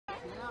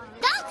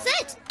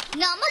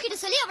நான் அம்மா கிட்ட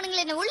சொல்லி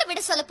அவனுங்களை என்ன உள்ள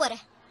விட சொல்ல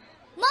போறேன்.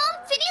 மாம்,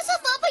 Phineas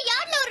and Ferb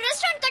யார்ல ஒரு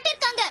ரெஸ்டாரன்ட்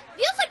கட்டிருக்காங்க.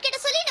 வியூஃபர்ட் கிட்ட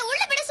சொல்லி என்ன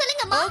உள்ள விட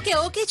சொல்லுங்க மா.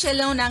 ஓகே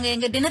செல்லம், நாங்க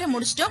எங்க டின்னரை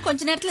முடிச்சிட்டோம். கொஞ்ச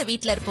நேரத்துல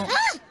வீட்ல இருப்போம்.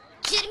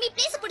 ஜெர்மி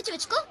ப்ளீஸ் பிடிச்சு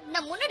வெச்சுக்கோ.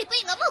 நான் முன்னாடி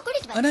போய் எங்க அம்மா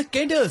கூட்டிட்டு வரேன். அண்ணா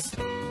கேண்டல்ஸ்.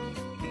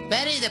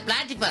 பேரு இது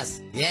பிளாட்டிபஸ்.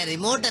 ஏன்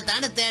ரிமோட்ட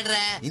தானே தேடுற?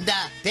 இந்த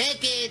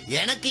டேக் இட்.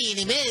 எனக்கு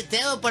இனிமே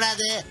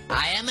தேவைப்படாது.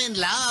 ஐ அம் இன்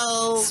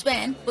லவ்.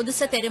 ஸ்வென்,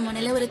 புதுசா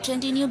தெருமுனையில ஒரு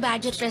ட்ரெண்டி நியூ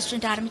பேட்ஜெட்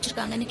ரெஸ்டாரண்ட்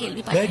ஆரம்பிச்சிருக்காங்கன்னு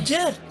கேள்விப்பட்டேன்.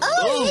 Badger?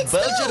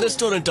 Badger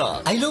ரெஸ்டாரண்டா?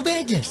 I love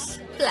பேட்ஜர்ஸ்.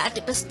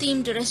 Platypus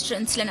themed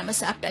ரெஸ்டாரண்ட்ஸ்ல நம்ம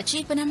சாப்பிட்டாச்சு.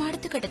 இப்ப நம்ம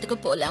அடுத்த கட்டத்துக்கு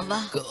போலாம்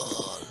வா.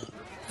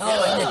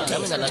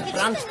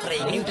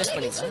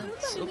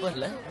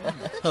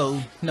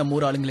 நம்ம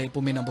ஊர் ஆளுங்களை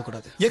எப்பவுமே நம்ப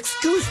கூடாது.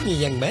 எக்ஸ்கியூஸ் மீ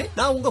யங் மேன்,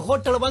 நான் உங்க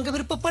ஹோட்டலை வாங்க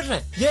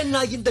விருப்பப்படுறேன். ஏன்னா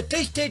இந்த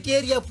ட்ரைஸ்டேட்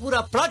ஏரியா பூரா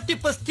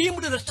பிளாட்டிபஸ்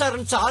தீம்டு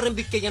ரெஸ்டாரண்ட்ஸ்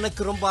ஆரம்பிக்க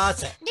எனக்கு ரொம்ப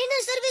ஆசை.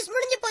 டின்னர் சர்வீஸ்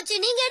முடிஞ்சு போச்சு,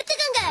 நீங்க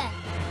எடுத்துக்கங்க.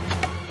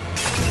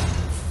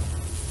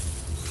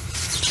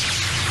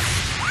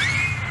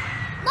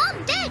 மாம்,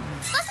 டாட்,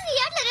 பசங்க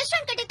யார்ல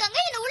ரெஸ்டாரன்ட் கட்டிருக்காங்க,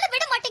 என்ன உள்ள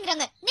விட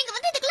மாட்டேங்கறாங்க. நீங்க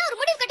வந்து இதுக்கெல்லாம் ஒரு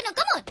முடிவு கட்டணும்.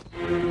 Come on.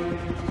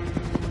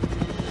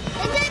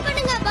 என்ஜாய்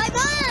பண்ணுங்க. By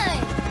by.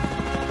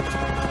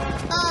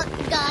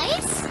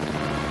 கைஸ்,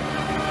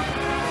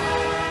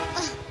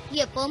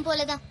 எப்பவும்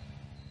போலதான்.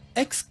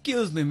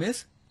 எக்ஸ்கியூஸ் மீ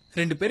மிஸ்,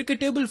 2 பேருக்கு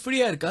டேபிள்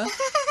ஃப்ரீயா இருக்கா?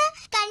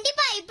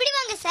 கண்டிப்பா, இப்படி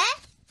வாங்க சார்.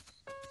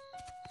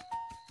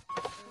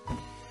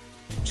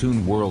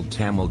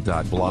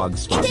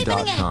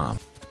 tuneworldtamil.blogspot.com.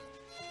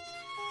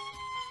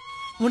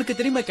 உனக்கு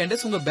தெரியுமா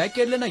கேண்டஸ், உங்க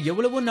பேக்யார்ட்ல நான்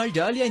எவ்வளவோ நாள்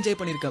ஜாலியா என்ஜாய்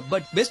பண்ணிருக்கேன்.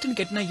 பட் பெஸ்ட்னு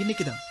கேட்டனா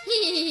இன்னைக்குதான்.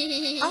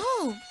 ஓ,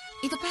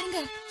 இது பாருங்க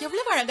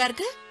எவ்வளவு அழகா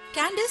இருக்கு.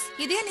 கேண்டஸ்,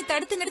 இதே நீ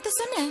தடுத்து நிறுத்த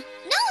சொன்ன.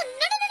 No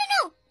no no no no,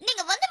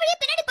 நீங்க வந்த வழியே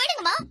பின்னாடி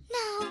போயிடுங்கமா.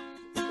 நோ,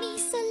 நீ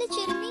சொல்லு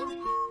ஜெர்மி.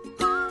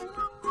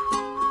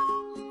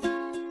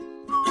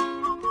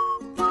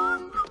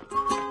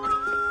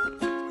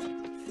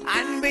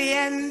 அன்பு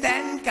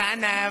எந்தன்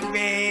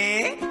கனவே,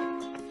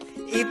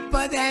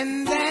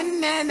 இப்பதெந்தன்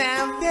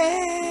நனவே,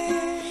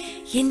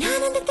 என்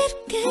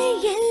ஆனந்தத்திற்கு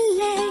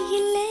எல்லை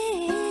இல்லை.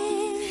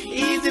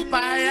 இது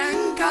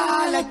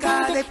பழங்கால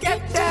காது.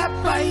 கெட்ட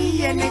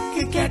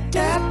பையனுக்கு கெட்ட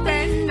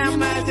பெண்,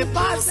 நமது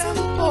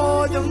பாசம்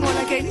போதும்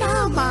உலகை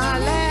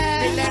நாமால.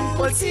 வில்லன்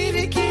போல்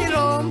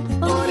சிரிக்கிறோம்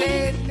ஒரே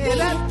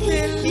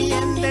நிலத்தில்,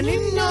 எந்த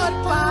நின்னோர்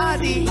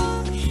பாதி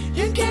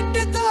என் கெட்ட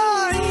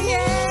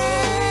தோழியே.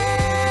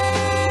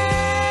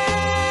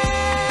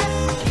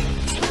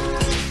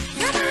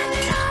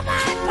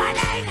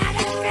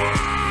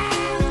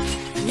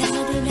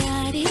 நமது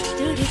நாடி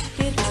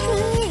துடிப்பிற்கு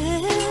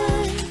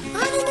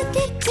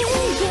ஆனந்தத்திற்கு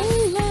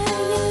எல்லை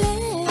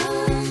இல்லை.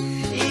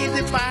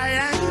 இது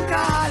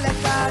பழங்கால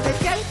காது.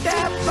 கெட்ட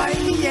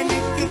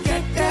பையனுக்கு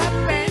கெட்ட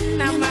பெண்,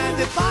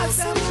 நமது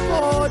பாசம்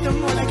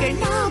போதும் உலகை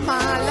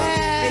நாமால.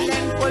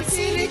 வில்லன் போல்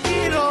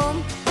சிரிக்கிறோம்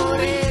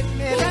ஒரே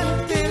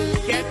நிலத்தில்,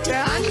 கெட்ட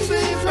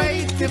அன்பு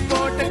வைத்து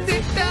போட்ட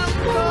திட்டம்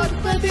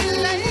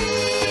தோற்பதில்லை.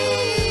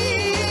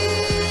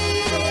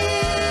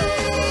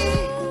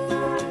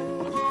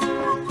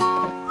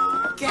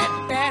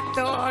 கெட்ட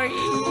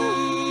தோழி.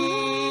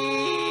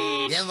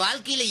 என்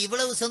வாழ்க்கையில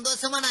இவ்வளவு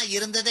சந்தோஷமா நான்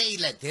இருந்ததே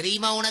இல்ல,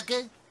 தெரியுமா உனக்கு?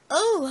 ஓ,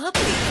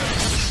 அப்படி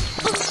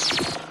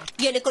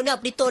எனக்கு ஒண்ணு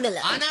அப்படி தோணல.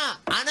 ஆனா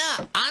ஆனா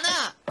ஆனா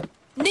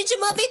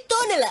நிஜமாவே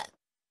தோணல.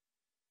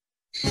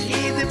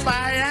 இது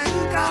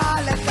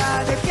பழங்கால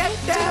காது.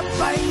 கெட்ட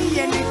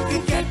பையனுக்கு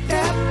கெட்ட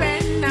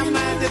பெண்,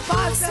 நமது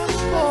பாசம்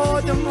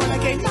போதும்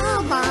உலகை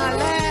நாம.